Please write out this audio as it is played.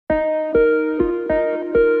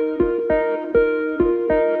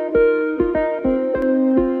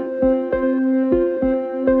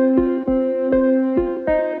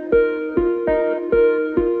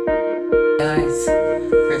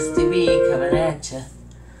betcha.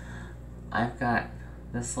 I've got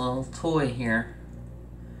this little toy here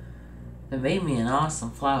that made me an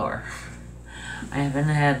awesome flower. I haven't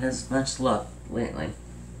had as much luck lately.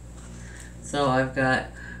 So I've got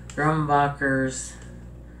Grumbacher's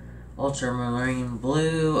Ultramarine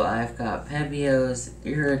Blue. I've got Pebio's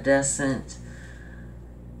Iridescent.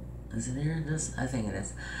 Is it iridescent? I think it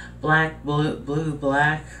is. Black, blue, blue,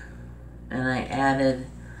 black. And I added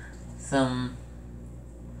some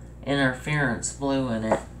interference blue in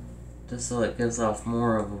it, just so it gives off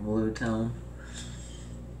more of a blue tone.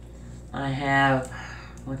 I have,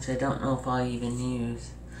 which I don't know if I'll even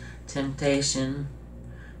use, Temptation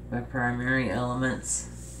by Primary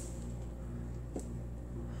Elements.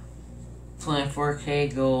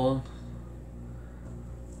 24K Gold.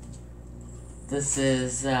 This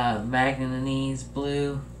is Manganese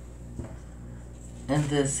Blue. And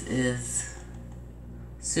this is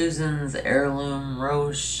Susan's Heirloom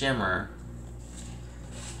Rose Shimmer.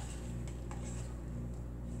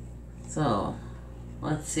 So,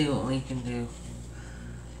 let's see what we can do.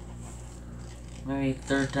 Maybe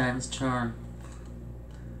third time's charm.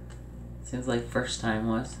 Seems like first time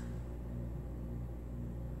was.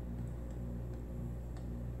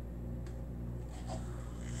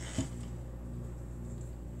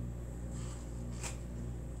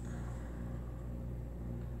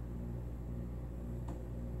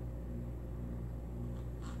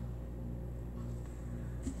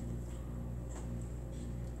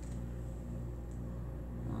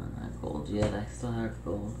 Gold yet, I still have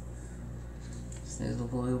gold. Just need the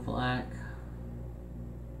blue, black.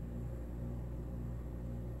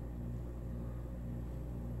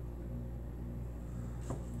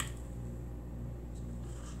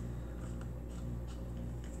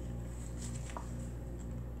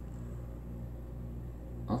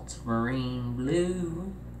 Ultramarine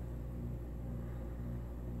Blue.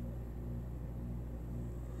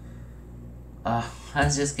 I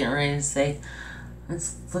was just getting ready to say,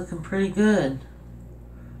 it's looking pretty good.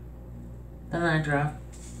 Then I dropped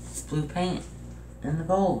blue paint in the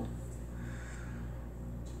gold.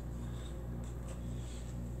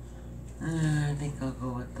 I think I'll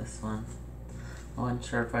go with this one. I wasn't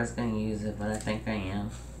sure if I was going to use it, but I think I am.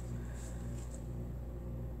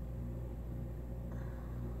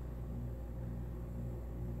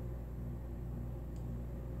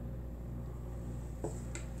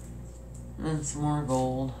 And some more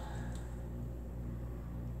gold.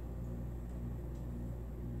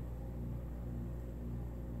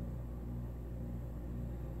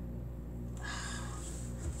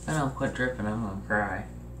 If I don't quit dripping, I'm gonna cry.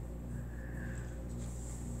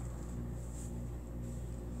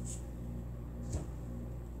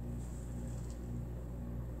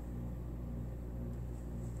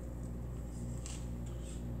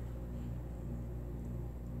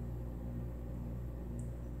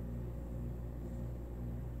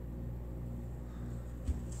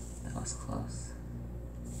 That was close.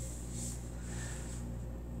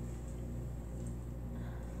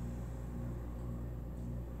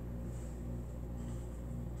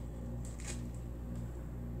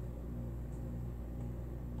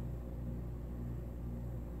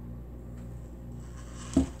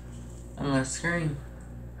 I'm gonna scream.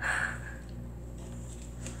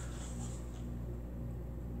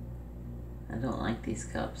 I don't like these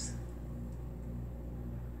cups.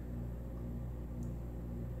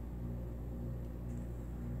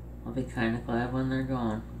 I'll be kind of glad when they're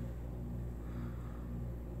gone.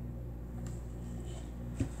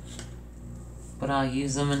 But I'll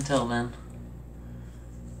use them until then.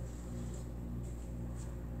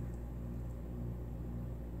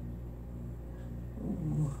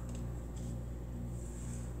 Ooh.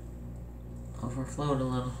 Overflowed a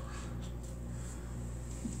little.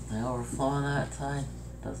 The overflow on that side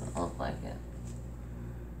doesn't look like it.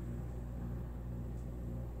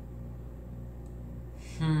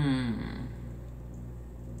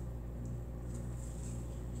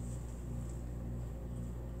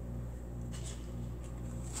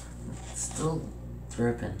 It's still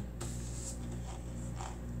dripping.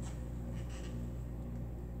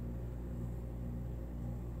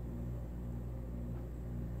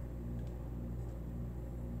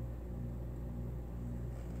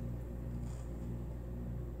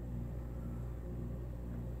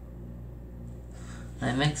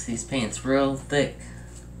 I mix these paints real thick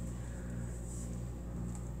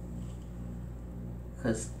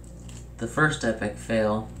because the first epic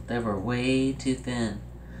fail, they were way too thin.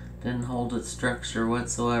 Didn't hold its structure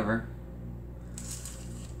whatsoever.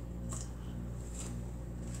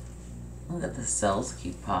 Look at the cells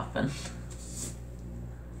keep popping.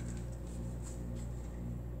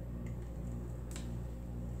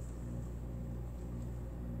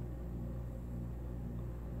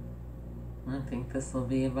 I think this will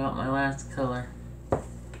be about my last color. A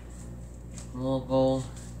little gold,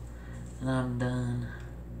 and I'm done.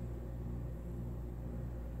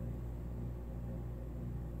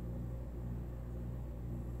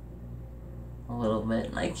 A little bit,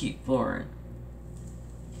 and I keep pouring.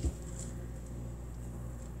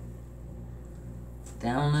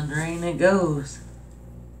 Down the drain it goes.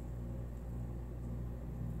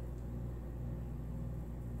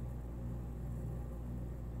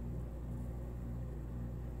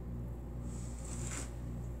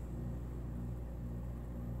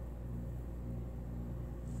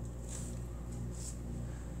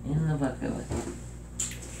 In the bucket with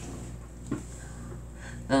it.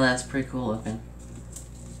 Now that's pretty cool looking.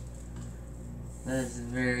 That is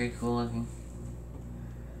very cool looking.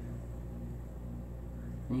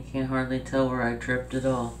 You can't hardly tell where I tripped at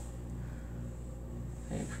all.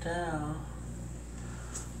 Paper towel.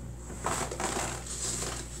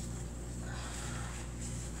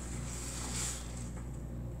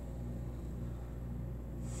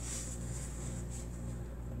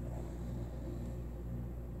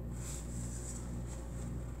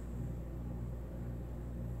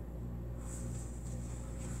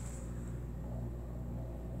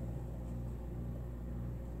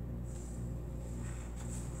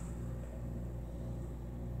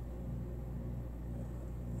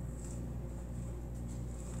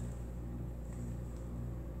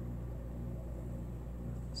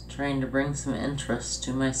 Trying to bring some interest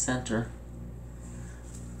to my center,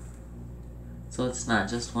 so it's not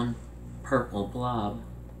just one purple blob.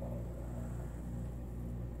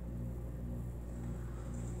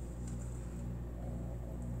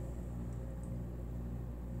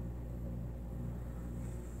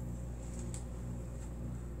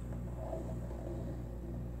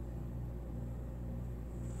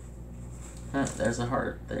 Oh, there's a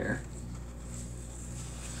heart there.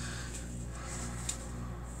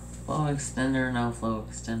 Flow extender, no flow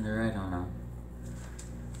extender, I don't know.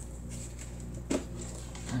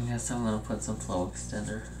 I guess I'm gonna put some flow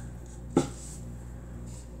extender.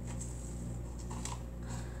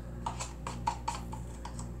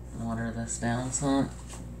 Water this down some.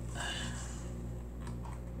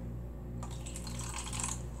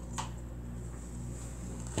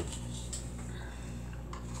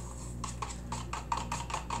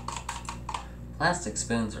 Plastic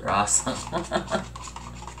spoons are awesome.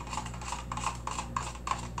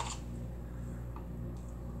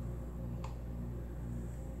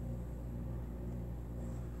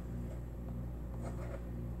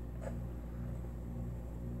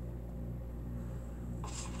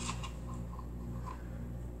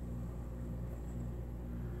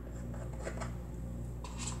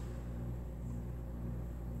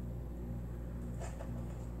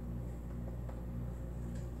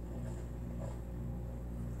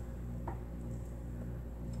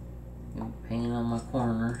 Paint on my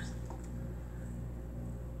corners.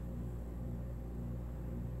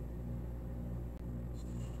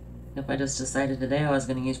 Yep, I just decided today I was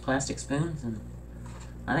going to use plastic spoons, and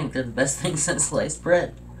I think they're the best thing since sliced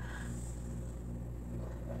bread.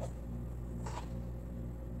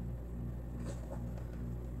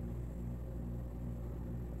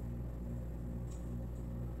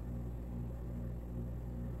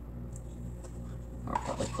 I'll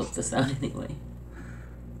probably clip this out anyway.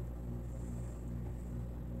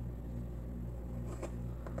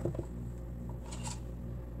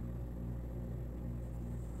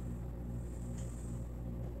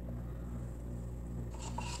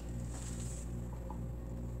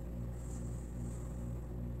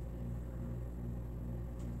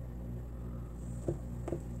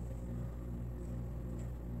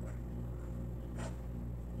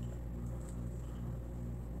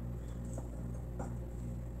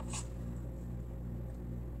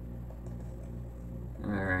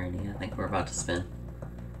 Alrighty, I think we're about to spin.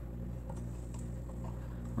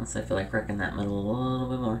 Unless I feel like wrecking that middle a little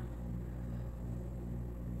bit more.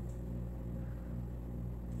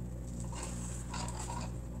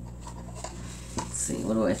 Let's see,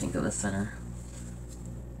 what do I think of the center?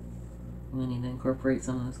 We need to incorporate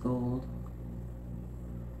some of this gold.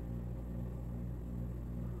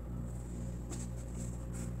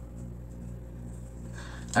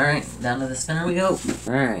 Alright, down to the spinner we go.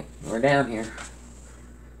 Alright, we're down here.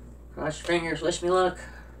 Cross your fingers, wish me luck.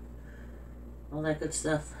 All that good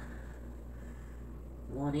stuff.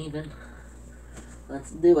 One even.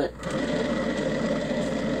 Let's do it.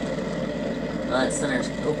 Oh, that center's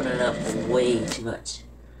opening it up way too much.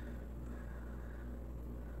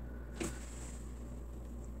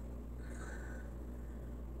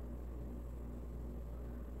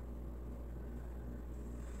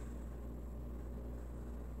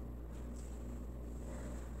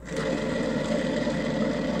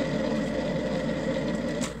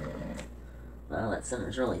 sun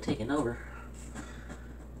is really taking over.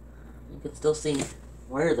 You can still see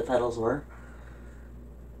where the petals were.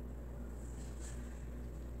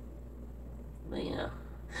 But yeah,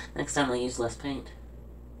 next time I'll use less paint.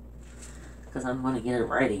 Because I'm going to get it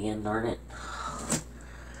right again, darn it.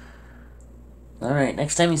 Alright,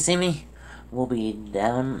 next time you see me, we'll be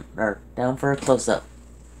down for a close-up.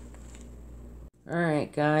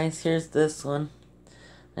 Alright guys, here's this one.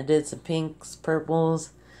 I did some pinks,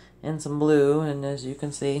 purples, and some blue, and as you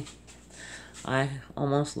can see, I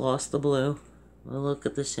almost lost the blue. Well, look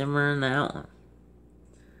at the shimmer in that one.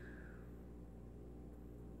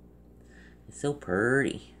 It's so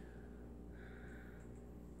pretty.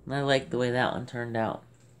 I like the way that one turned out.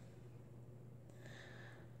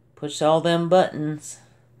 Push all them buttons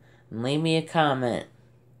and leave me a comment.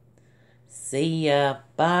 See ya.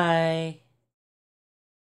 Bye.